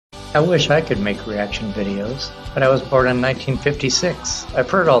I wish I could make reaction videos, but I was born in 1956. I've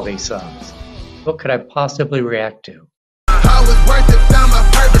heard all these songs. What could I possibly react to? I was worth it, found my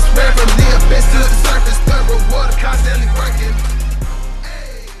purpose, never live, best to the surface, the reward, constantly working.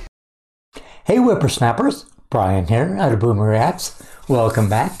 Hey whippersnappers, Brian here out of Boomer Reacts. Welcome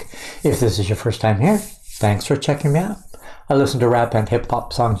back. If this is your first time here, thanks for checking me out. I listen to rap and hip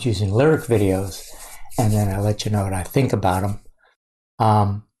hop songs using lyric videos, and then I let you know what I think about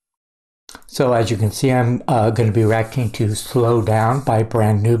them. So as you can see, I'm going to be reacting to Slow Down by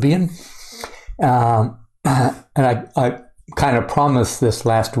Brand Nubian. And I kind of promised this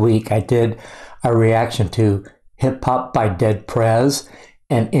last week. I did a reaction to Hip Hop by Dead Prez,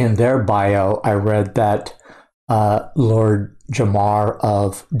 and in their bio, I read that Lord Jamar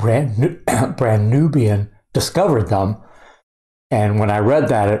of Brand Nubian discovered them. And when I read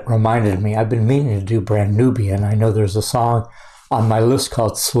that, it reminded me, I've been meaning to do Brand Nubian. I know there's a song on my list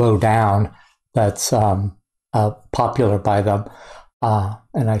called Slow Down that's popular by them.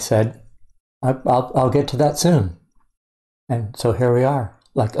 And I said, I'll get to that soon. And so here we are,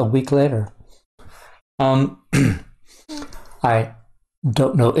 like a week later. I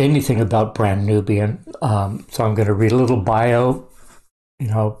don't know anything about Brand Nubian, so I'm going to read a little bio,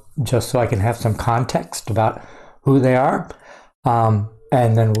 just so I can have some context about who they are, and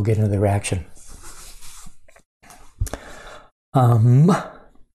then we'll get into the reaction.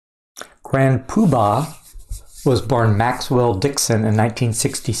 Grand Poobah was born Maxwell Dixon in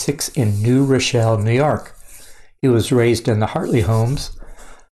 1966 in New Rochelle, New York. He was raised in the Hartley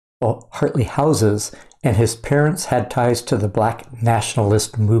houses, and his parents had ties to the black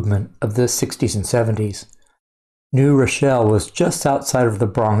nationalist movement of the 60s and 70s. New Rochelle was just outside of the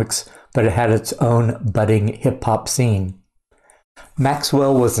Bronx, but it had its own budding hip-hop scene.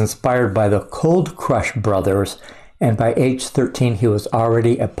 Maxwell was inspired by the Cold Crush Brothers, and by age 13 he was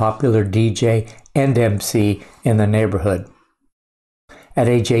already a popular DJ and MC in the neighborhood. At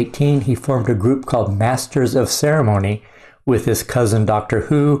age 18, he formed a group called Masters of Ceremony with his cousin Dr.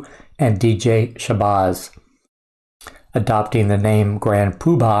 Who and DJ Shabazz. Adopting the name Grand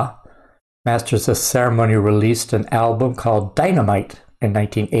Poobah, Masters of Ceremony released an album called Dynamite in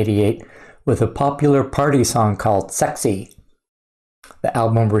 1988 with a popular party song called Sexy. The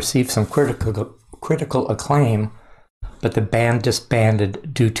album received some critical acclaim, but the band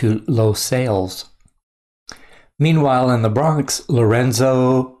disbanded due to low sales. Meanwhile, in the Bronx,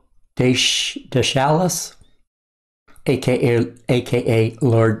 Lorenzo Deschalis, aka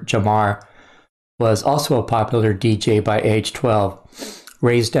Lord Jamar, was also a popular DJ by age 12.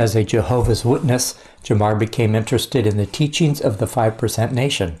 Raised as a Jehovah's Witness, Jamar became interested in the teachings of the 5%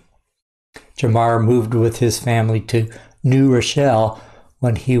 Nation. Jamar moved with his family to New Rochelle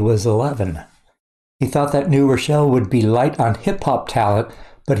when he was 11. He thought that New Rochelle would be light on hip-hop talent,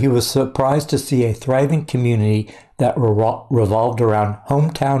 but he was surprised to see a thriving community that revolved around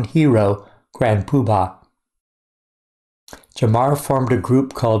hometown hero Grand Poobah. Jamar formed a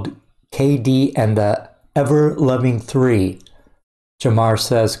group called KD and the Ever-Loving Three. Jamar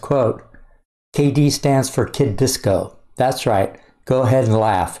says, quote, KD stands for Kid Disco. That's right. Go ahead and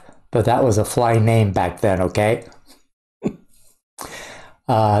laugh. But that was a fly name back then, okay?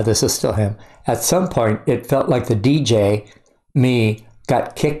 This is still him. At some point, it felt like the DJ, me,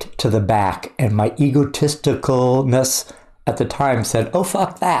 got kicked to the back, and my egotisticalness at the time said, oh,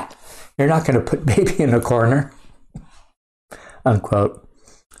 fuck that. You're not going to put baby in a corner. Unquote.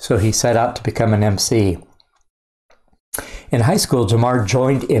 So he set out to become an MC. In high school, Jamar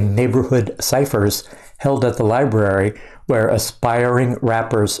joined in neighborhood ciphers held at the library where aspiring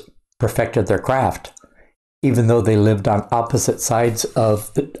rappers perfected their craft. Even though they lived on opposite sides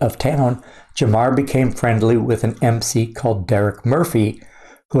of town, Jamar became friendly with an MC called Derek Murphy,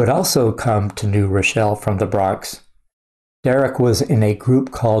 who had also come to New Rochelle from the Bronx. Derek was in a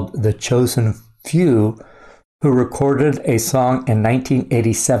group called The Chosen Few, who recorded a song in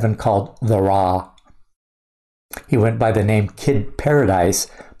 1987 called The Raw. He went by the name Kid Paradise,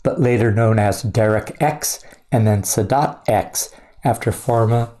 but later known as Derek X and then Sadat X, after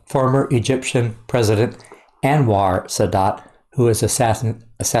former Egyptian President Anwar Sadat, who was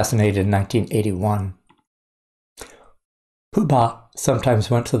assassinated in 1981. Poobah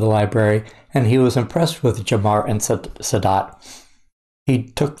sometimes went to the library, and he was impressed with Jamar and Sadat. He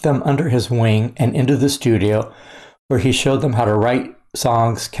took them under his wing and into the studio, where he showed them how to write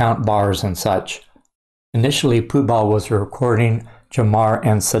songs, count bars, and such. Initially, Poobah was recording Jamar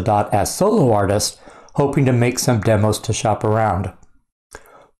and Sadat as solo artists, hoping to make some demos to shop around.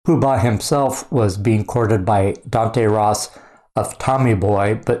 Poobah himself was being courted by Dante Ross of Tommy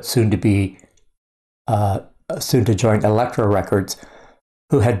Boy, but soon to join Elektra Records,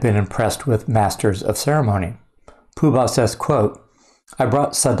 who had been impressed with Masters of Ceremony. Pooh says, quote, "I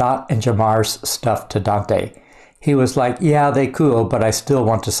brought Sadat and Jamar's stuff to Dante. He was like, yeah, they cool, but I still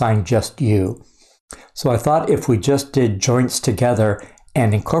want to sign just you. So I thought if we just did joints together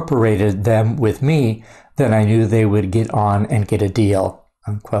and incorporated them with me, then I knew they would get on and get a deal,"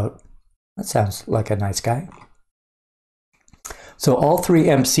 unquote. That sounds like a nice guy. So all three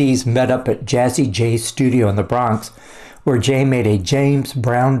MCs met up at Jazzy Jay's studio in the Bronx, where Jay made a James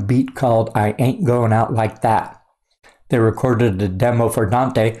Brown beat called I Ain't Going Out Like That. They recorded a demo for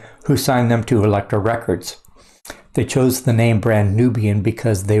Dante, who signed them to Elektra Records. They chose the name brand Nubian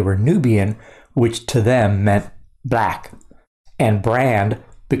because they were Nubian, which to them meant black, and brand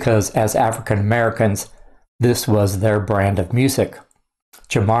because as African Americans, this was their brand of music.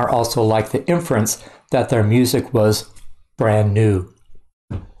 Jamar also liked the inference that their music was brand new.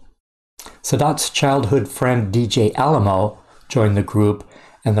 Sadat's childhood friend DJ Alamo joined the group,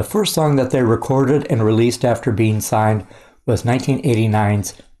 and the first song that they recorded and released after being signed was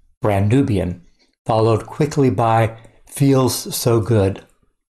 1989's Brand Nubian, followed quickly by Feels So Good.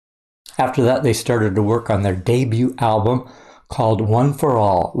 After that, they started to work on their debut album called One for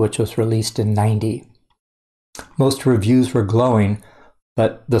All, which was released in '90. Most reviews were glowing,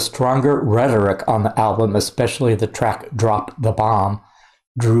 but the stronger rhetoric on the album, especially the track Drop the Bomb,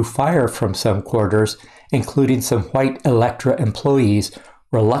 drew fire from some quarters, including some white Elektra employees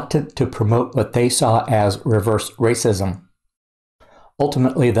reluctant to promote what they saw as reverse racism.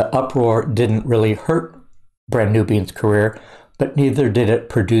 Ultimately, the uproar didn't really hurt Brand Nubian's career, but neither did it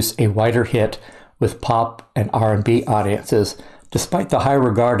produce a wider hit with pop and R&B audiences, despite the high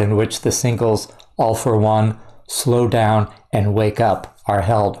regard in which the singles All for One, Slow Down, and Wake Up are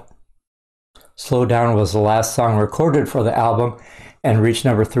held. Slow Down was the last song recorded for the album and reached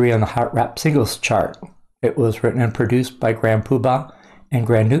number 3 on the Hot Rap Singles chart. It was written and produced by Grand Poobah and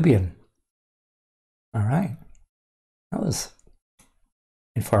Grand Nubian. All right. That was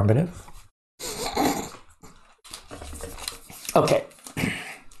informative. Okay.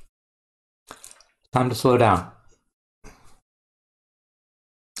 Time to slow down.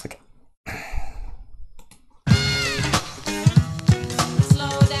 Okay.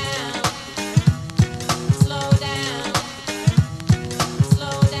 Slow down. Slow down.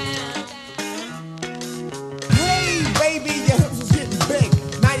 Slow down. Hey, baby, your hips was getting big.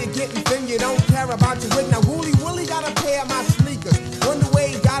 Now you're getting thin, you don't care about your wig. Now, Wooly Willie got a pair of my sneakers. Wonder where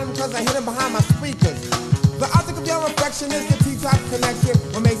he got them, cause I hit him behind my speakers. The object of your affection is the T-top connection.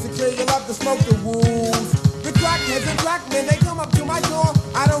 What makes it clear you love to smoke the wools. The crackheads and crackmen, they come up to my door.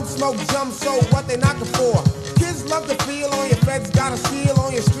 I don't smoke jump, so what they knocking for? Kids love to feel on your feds, got a seal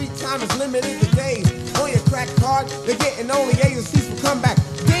on your street time is limited to days. On your crack card, they're getting only A's and C's for comeback.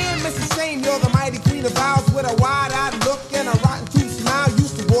 Damn, Mrs. Shane, you're the mighty queen of vows with a wide-eyed look and a rotten tooth smile.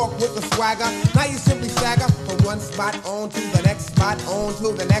 Used to walk with a swagger, now you simply stagger from one spot on to the next spot, on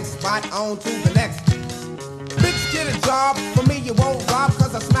to the next spot, on to the next. Bitch, get a job, for me you won't rob,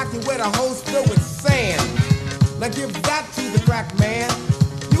 cause I smack you with a hose filled with sand. Now give that to the crack man.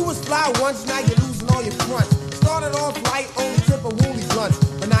 You was fly once, now you're losing all your fronts. Started off light, only tip of woolly blunts,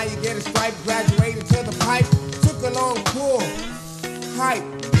 but now you get a stripe, graduated to the pipe. Took a long pull, hype,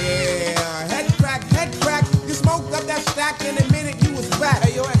 yeah. Head crack, you smoked up that stack in a minute you was back.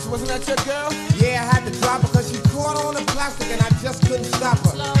 Hey yo ex, wasn't that your girl? Yeah, I had to drop her cause she caught on the plastic and I just couldn't stop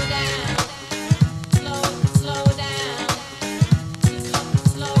her. Slow down. Slow down.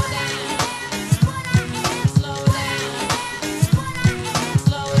 Slow down. Slow down.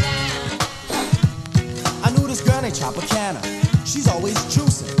 Slow down. I knew this girl named Tropicana. She's always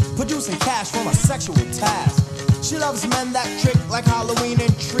juicing, producing cash from a sexual task. She loves men that trick like Halloween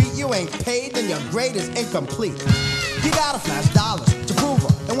and treat. You ain't paid, then your grade is incomplete. You gotta flash dollars to prove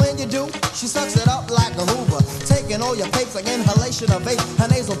her, and when you do, she sucks it up like a Hoover, taking all your papes like inhalation of vape. Her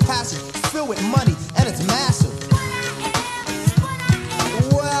nasal passage filled with money, and it's massive.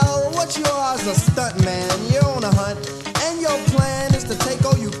 Well, what you are is a stunt man. You're on a hunt, and your plan is to take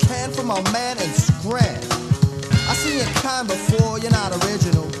all you can from a man and scram. I seen your kind before, you're not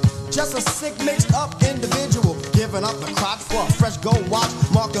original. Just a sick, mixed up individual, giving up the crotch for a fresh gold watch,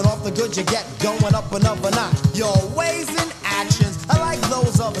 marking off the good you get, going up another notch. Your ways and actions are like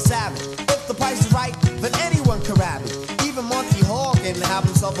those of a savage. If the price is right, then anyone can rap it. Even Monty Hall can have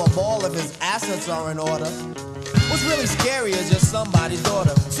himself a ball if his assets are in order. What's really scary is just somebody's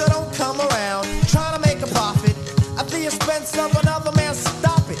daughter. So don't come around trying to make a profit at the expense of another man.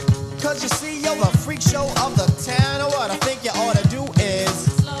 Stop it, cause you see you're the freak show of the town. And what I think you ought to do is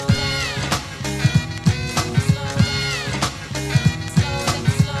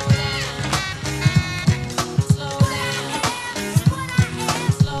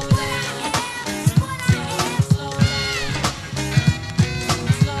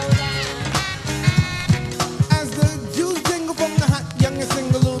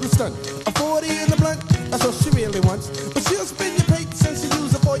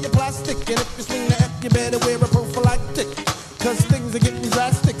plastic. And if you swing the F, you better wear a prophylactic. Cause things are getting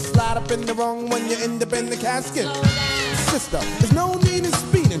drastic. Slide up in the wrong when you end up in the casket. Sister, there's no need in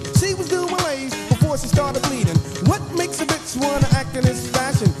speeding. She was doing lays before she started bleeding. What makes a bitch wanna act in this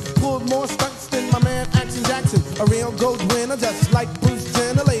fashion? Pulled more stunts than my man Action Jackson. A real gold winner, just like Bruce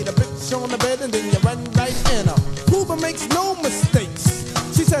Jenner. Laid a bitch on the bed and then you run right in her. Hoover makes no mistakes.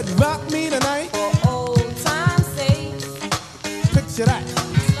 She said, rock me tonight. For old time's sake, Picture that.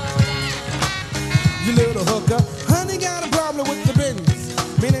 slow down. You little hooker. Honey got a problem with the bends.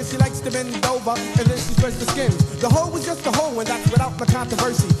 Meaning she likes to bend over and then she spreads the skins. The hoe is just a hoe and that's without the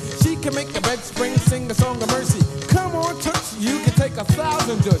controversy. She can make the bed spring sing the song of mercy. Come on, touch, you can take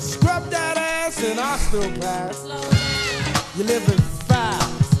 1,000 just scrub that ass and I still pass. Slow down, You're living foul.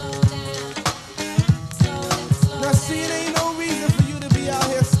 slow down, slow down, slow Now see, it ain't no reason for you to be out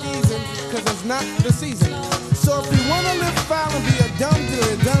here skeezing, cause it's not the season. So if you wanna live foul and be a dumb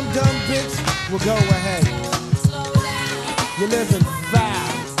bitch, well go ahead. slow down, You're living foul.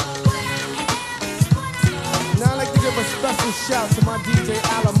 Now I'd like to give a special shout to my DJ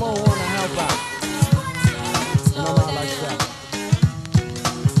Alamo on the help out. And I'm out like that.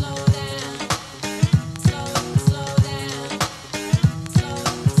 slow down, slow down, slow down,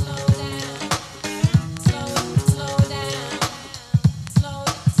 slow down,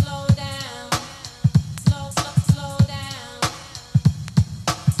 slow down, slow down, slow down,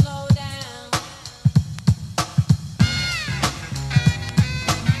 slow down.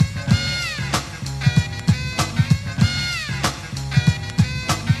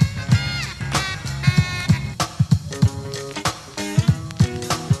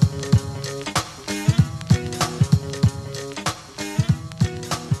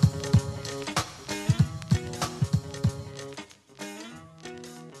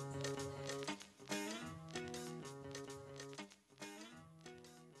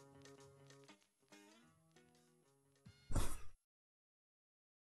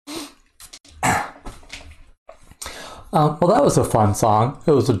 Well, that was a fun song.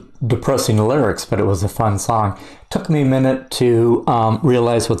 It was a depressing lyrics, but it was a fun song. Took me a minute to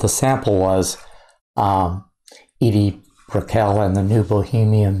realize what the sample was. Edie Brickell and the New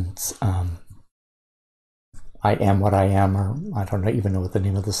Bohemians. I Am What I Am, or I don't even know what the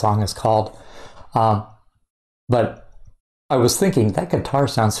name of the song is called. But I was thinking that guitar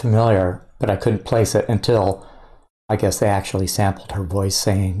sounds familiar, but I couldn't place it until I guess they actually sampled her voice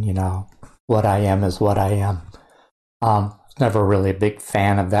saying, you know, what I am is what I am. Was never really a big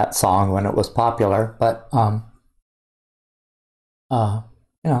fan of that song when it was popular, but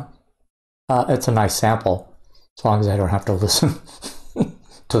it's a nice sample as long as I don't have to listen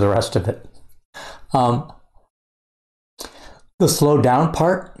to the rest of it. The slow down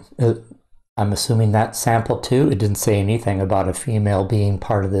part, I'm assuming that's sampled too. It didn't say anything about a female being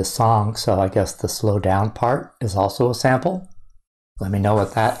part of this song, so I guess the slow down part is also a sample. Let me know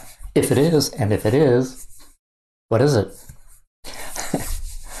what that, if it is, and if it is, what is it?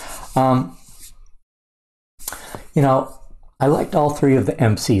 You know, I liked all three of the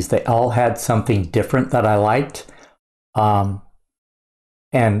MCs. They all had something different that I liked. And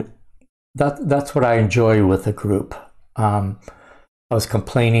that's what I enjoy with a group. I was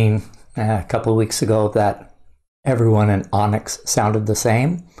complaining a couple of weeks ago that everyone in Onyx sounded the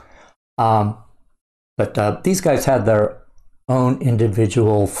same. But these guys had their own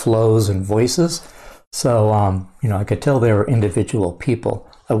individual flows and voices. So, I could tell they were individual people.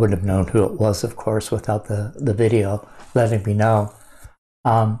 I wouldn't have known who it was, of course, without the video letting me know.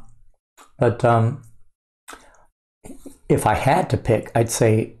 But if I had to pick, I'd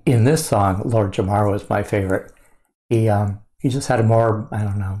say in this song, Lord Jamar was my favorite. He just had a more, I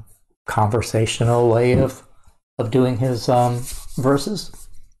don't know, conversational way of doing his verses.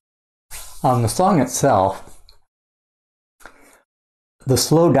 The song itself, the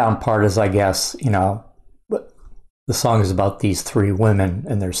slow down part is, I guess, the song is about these three women,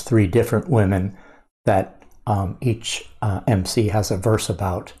 and there's three different women that each MC has a verse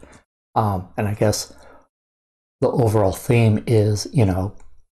about. And I guess the overall theme is, you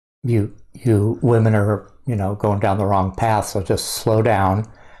women are, going down the wrong path, so just slow down,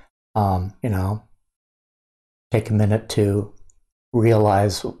 take a minute to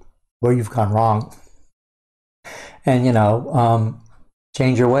realize where you've gone wrong, and,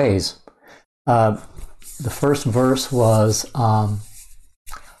 change your ways. The first verse was a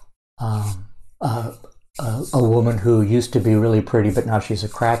woman who used to be really pretty, but now she's a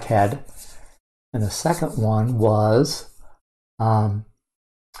crackhead. And the second one was a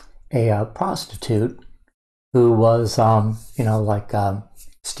prostitute who was,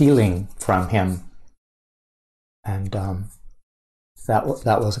 stealing from him. And that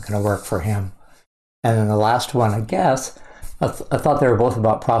wasn't going to work for him. And then the last one, I guess, I thought they were both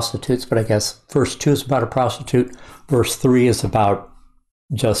about prostitutes, but I guess verse 2 is about a prostitute. Verse 3 is about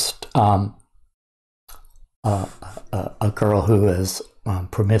just a girl who is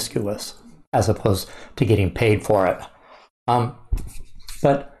promiscuous, as opposed to getting paid for it.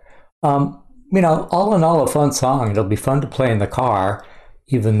 But all in all, a fun song. It'll be fun to play in the car,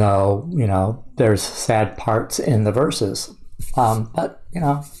 even though, there's sad parts in the verses. But,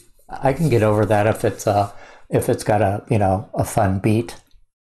 I can get over that if it's got a fun beat.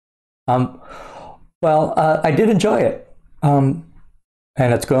 I did enjoy it. And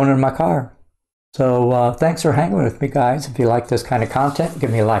it's going in my car. So thanks for hanging with me, guys. If you like this kind of content,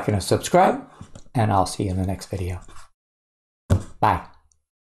 give me a like and a subscribe, and I'll see you in the next video. Bye.